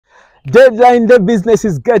Deadline day business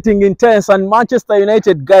is getting intense, and Manchester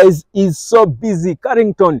United, guys, is so busy.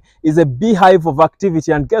 Carrington is a beehive of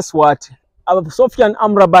activity, and guess what? Sofyan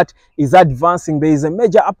Amrabat is advancing. There is a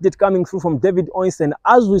major update coming through from David Oinsten.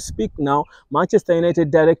 As we speak now, Manchester United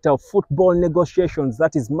Director of Football Negotiations,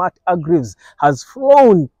 that is Matt Agreves, has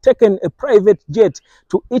taken a private jet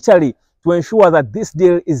to Italy to ensure that this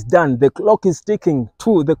deal is done. The clock is ticking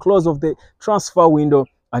to the close of the transfer window,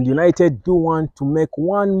 and United do want to make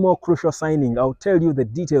one more crucial signing. I'll tell you the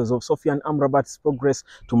details of Sofyan Amrabat's progress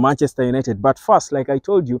to Manchester United. But first, like I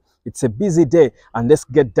told you, it's a busy day, and let's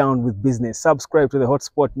get down with business. Subscribe to the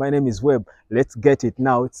Hotspot. My name is Webb. Let's get it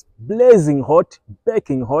now. It's blazing hot,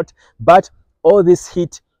 baking hot, but all this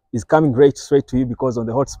heat is coming straight to you, because on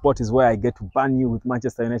the Hotspot is where I get to burn you with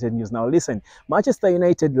Manchester United news. Now listen, Manchester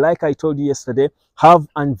United, like I told you yesterday, have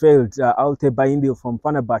unveiled Alte Baindil from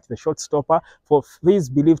Fenerbahce, the shortstopper, for fees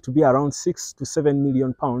believed to be around £6 to £7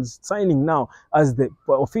 million, signing now as the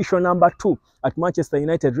official number 2 at Manchester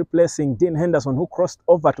United, replacing Dean Henderson, who crossed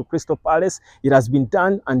over to Crystal Palace. It has been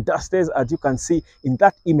done and dusted, as you can see in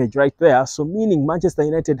that image right there. So meaning Manchester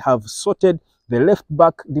United have sorted the left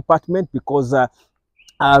back department, because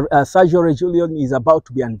Sergio Reguilon is about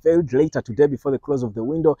to be unveiled later today before the close of the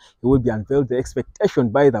window. He will be unveiled. The expectation,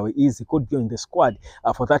 by the way, is he could be in the squad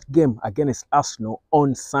for that game against Arsenal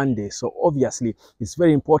on Sunday. So obviously, it's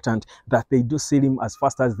very important that they do seal him as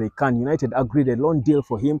fast as they can. United agreed a loan deal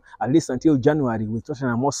for him at least until January with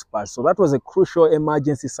Tottenham Hotspur. So that was a crucial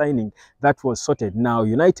emergency signing that was sorted. Now,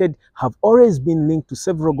 United have always been linked to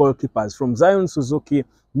several goalkeepers, from Zion Suzuki.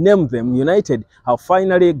 Name them. United have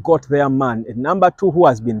finally got their man, a number 2 who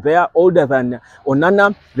has been there, older than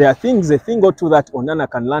Onana. There are a thing or two that Onana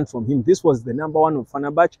can learn from him. This was the number 1 of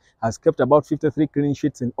Fenerbahce, has kept about 53 clean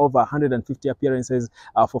sheets in over 150 appearances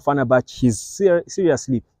for Fenerbahce. He's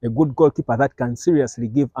seriously a good goalkeeper that can seriously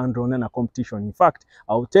give Andre Onana competition. In fact,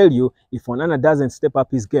 I'll tell you, if Onana doesn't step up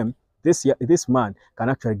his game this man can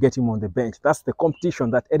actually get him on the bench. That's the competition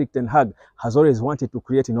that Erik ten Hag has always wanted to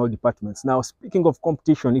create in all departments. Now, speaking of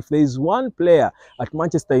competition, if there is one player at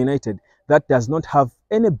Manchester United that does not have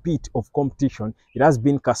any bit of competition, it has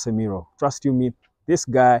been Casemiro. Trust you me, this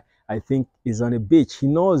guy, I think, is on a beach. He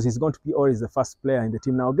knows he's going to be always the first player in the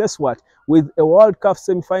team. Now, guess what? With a World Cup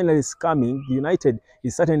semi-finalist coming, United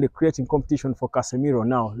is certainly creating competition for Casemiro.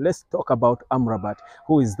 Now, let's talk about Amrabat,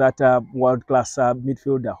 who is that world-class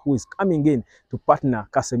midfielder who is coming in to partner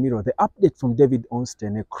Casemiro. The update from David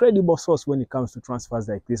Oinsten, a credible source when it comes to transfers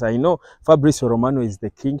like this. I know Fabrizio Romano is the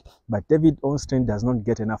king, but David Oinsten does not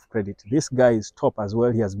get enough credit. This guy is top as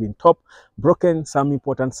well. He has been top, broken some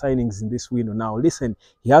important signings in this window. Now, listen,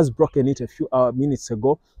 he has broken it a few minutes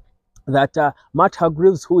ago, that Matt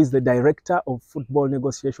Hargreaves, who is the director of football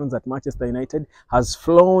negotiations at Manchester United, has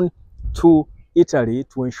flown to Italy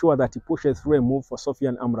to ensure that he pushes through a move for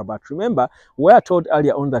Sofyan Amrabat. Remember, we are told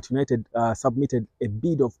earlier on that United submitted a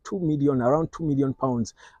bid of around £2 million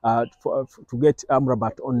to get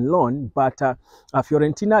Amrabat on loan, but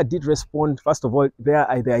Fiorentina did respond. First of all, the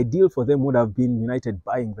ideal for them would have been United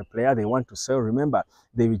buying the player. They want to sell. Remember,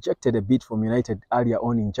 they rejected a bid from United earlier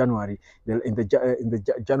on in January, in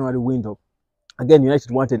the January window. Again, United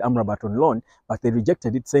wanted Amrabat on loan, but they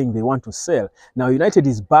rejected it, saying they want to sell. Now, United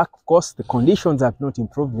is back. Of course, the conditions have not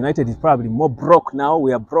improved. United is probably more broke now.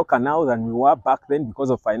 We are broker now than we were back then because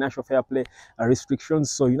of financial fair play restrictions.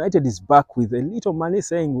 So United is back with a little money,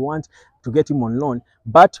 saying we want to get him on loan.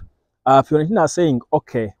 But Fiorentina are saying,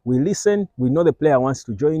 okay, we listen. We know the player wants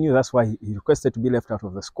to join you. That's why he requested to be left out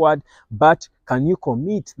of the squad. But can you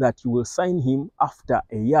commit that you will sign him after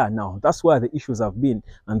a year? Now, that's where the issues have been.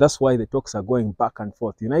 And that's why the talks are going back and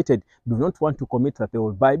forth. United do not want to commit that they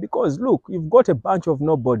will buy, because, look, you've got a bunch of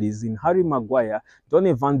nobodies in Harry Maguire,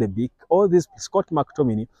 Donny van de Beek, all this, Scott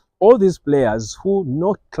McTominay, all these players who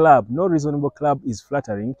no reasonable club is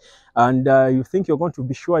flattering, and you think you're going to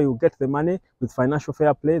be sure you'll get the money with financial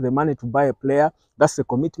fair play, the money to buy a player. That's the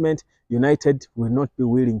commitment United will not be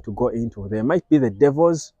willing to go into. There might be the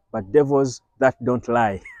devils, but devils that don't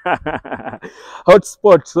lie.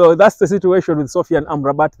 Hotspot. So that's the situation with Sofyan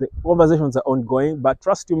Amrabat. The conversations are ongoing, but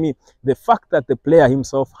trust you me, the fact that the player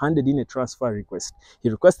himself handed in a transfer request,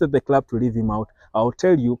 he requested the club to leave him out, I'll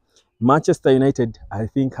tell you, Manchester United, I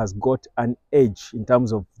think, has got an edge in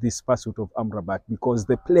terms of this pursuit of Amrabat, because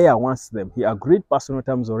the player wants them. He agreed personal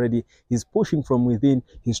terms already. He's pushing from within.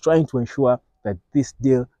 He's trying to ensure that this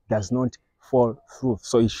deal does not fall through.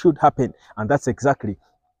 So it should happen, and that's exactly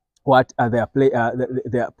what they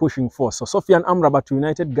are pushing for. So Sofyan Amrabat to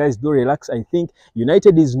United, guys, do relax. I think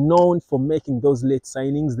United is known for making those late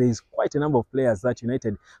signings. There is quite a number of players that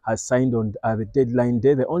United has signed on the deadline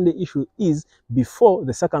day. The only issue is before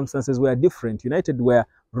the circumstances were different. United were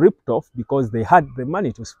ripped off because they had the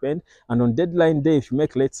money to spend, and on deadline day, if you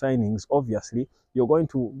make late signings, obviously you're going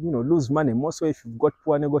to lose money. More so if you've got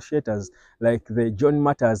poor negotiators like the John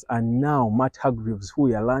Matters and now Matt Hargreaves, who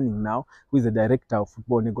we are learning now, who is the director of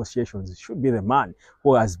football negotiations. Should be the man who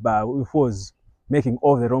was making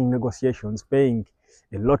all the wrong negotiations, paying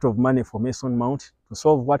a lot of money for Mason Mount to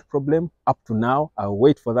solve what problem? Up to now, I'll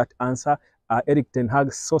wait for that answer. Eric Ten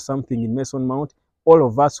Hag saw something in Mason Mount. All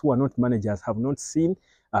of us who are not managers have not seen.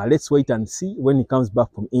 Let's wait and see when he comes back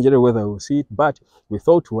from injury whether we'll see it. But we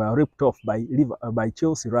thought we were ripped off by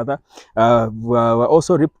Chelsea rather. We were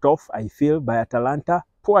also ripped off, I feel, by Atalanta.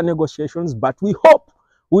 Poor negotiations, but we hope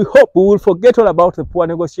we will forget all about the poor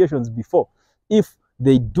negotiations before. If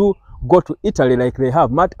they do go to Italy like they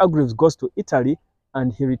have, Matt Hargreaves goes to Italy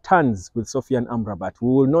and he returns with Sofyan Amrabat. We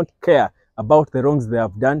will not care about the wrongs they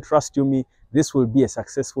have done. Trust you me, this will be a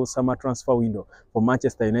successful summer transfer window for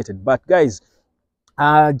Manchester United. But guys,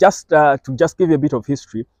 just to give you a bit of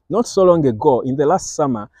history, not so long ago, in the last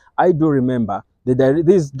summer, I do remember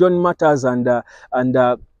these John Matters and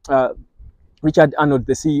Richard Arnold,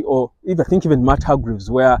 the CEO, I think even Matt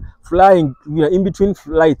Hargreaves, were flying in between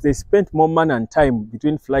flights. They spent more money and time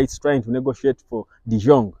between flights trying to negotiate for De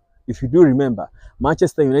Jong. If you do remember,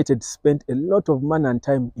 Manchester United spent a lot of money and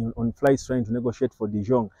time on flights trying to negotiate for De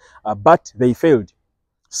Jong, but they failed.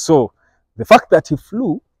 So the fact that he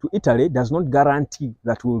flew to Italy does not guarantee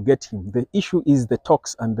that we'll get him. The issue is the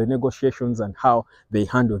talks and the negotiations and how they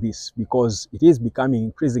handle this, because it is becoming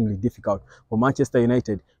increasingly difficult for Manchester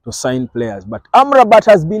United to sign players. But Amrabat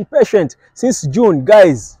has been patient since June.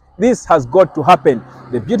 Guys, this has got to happen.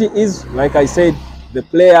 The beauty is, like I said, the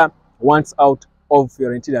player wants out of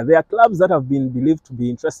Fiorentina. There are clubs that have been believed to be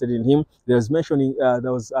interested in him. There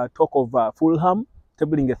was talk of Fulham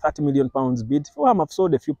tabling a £30 million bid. Fulham have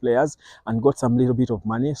sold a few players and got some little bit of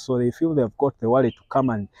money, so they feel they've got the wallet to come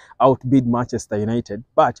and outbid Manchester United.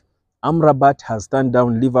 But Amrabat has turned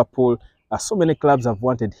down Liverpool. So many clubs have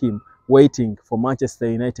wanted him, waiting for Manchester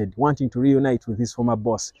United, wanting to reunite with his former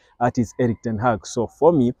boss, that is Eric Ten Hag. So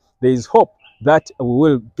for me, there is hope that we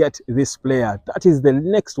will get this player. That is the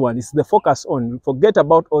next one. It's the focus on. Forget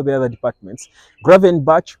about all the other departments.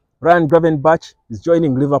 Ryan Gravenberch is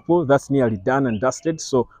joining Liverpool. That's nearly done and dusted.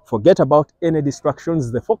 So forget about any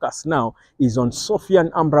distractions. The focus now is on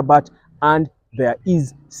Sofyan Amrabat, and there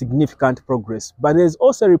is significant progress. But there's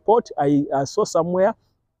also a report I saw somewhere,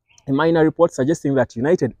 a minor report suggesting that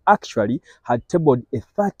United actually had tabled a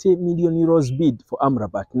 €30 million bid for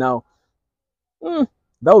Amrabat. Now,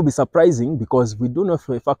 that would be surprising, because we do know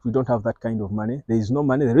for a fact we don't have that kind of money. There is no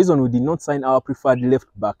money. The reason we did not sign our preferred left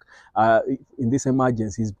back in this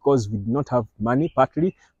emergency is because we did not have money,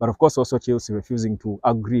 partly, but of course also Chelsea refusing to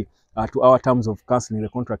agree to our terms of cancelling the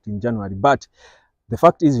contract in January. But the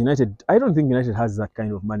fact is, I don't think United has that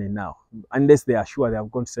kind of money now, unless they are sure they are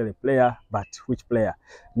going to sell a player. But which player?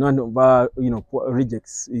 None of our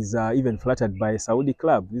rejects is even flattered by a Saudi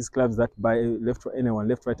club. These clubs that buy anyone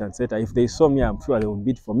left, right, and center. If they saw me, I'm sure they will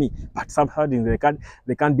bid for me. But somehow they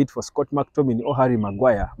can't bid for Scott McTominay or Harry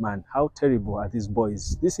Maguire. Man, how terrible are these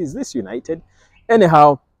boys? This is United.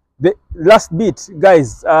 Anyhow, the last bit,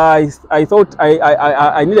 guys, I thought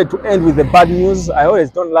I needed to end with the bad news. I always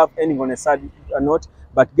don't love ending on a sad note,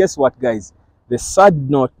 but guess what, guys? The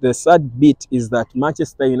sad bit is that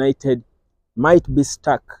Manchester United might be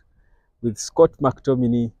stuck with Scott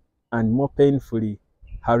McTominay and, more painfully,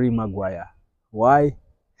 Harry Maguire. Why?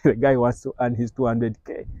 The guy wants to earn his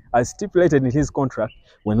 200k. As stipulated in his contract,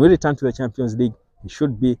 when we return to the Champions League, he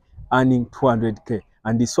should be earning 200k.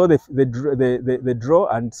 And he saw the draw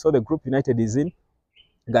and saw the group United is in.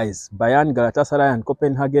 Guys, Bayern, Galatasaray, and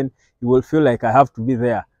Copenhagen, he will feel like I have to be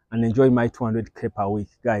there and enjoy my 200k per week.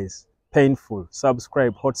 Guys, painful.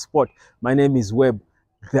 Subscribe, Hotspot. My name is Webb.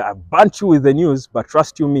 I burnt you with the news, but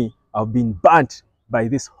trust you me, I've been burnt by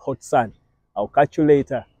this hot sun. I'll catch you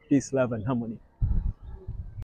later. Peace, love, and harmony.